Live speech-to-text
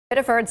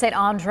Biddeford St.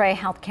 Andre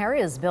Healthcare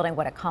is building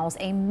what it calls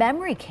a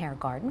memory care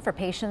garden for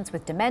patients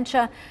with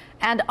dementia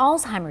and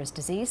Alzheimer's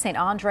disease. St.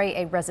 Andre,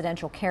 a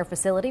residential care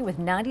facility with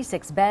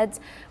 96 beds,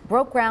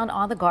 broke ground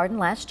on the garden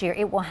last year.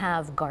 It will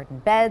have garden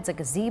beds, a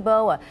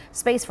gazebo, a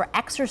space for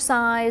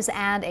exercise,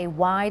 and a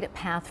wide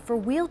path for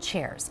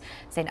wheelchairs.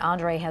 St.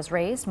 Andre has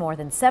raised more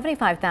than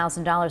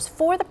 $75,000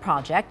 for the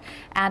project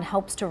and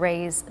hopes to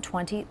raise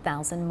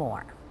 $20,000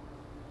 more.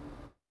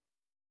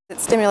 It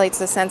stimulates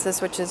the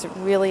senses, which is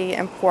really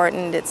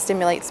important. It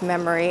stimulates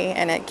memory,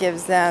 and it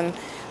gives them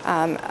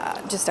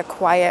just a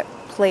quiet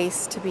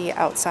place to be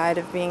outside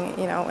of being,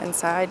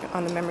 inside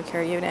on the memory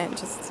care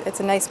unit. It's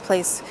a nice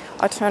place,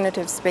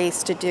 alternative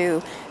space to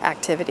do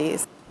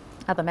activities.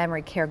 The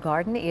memory care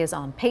garden is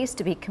on pace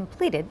to be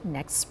completed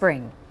next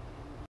spring.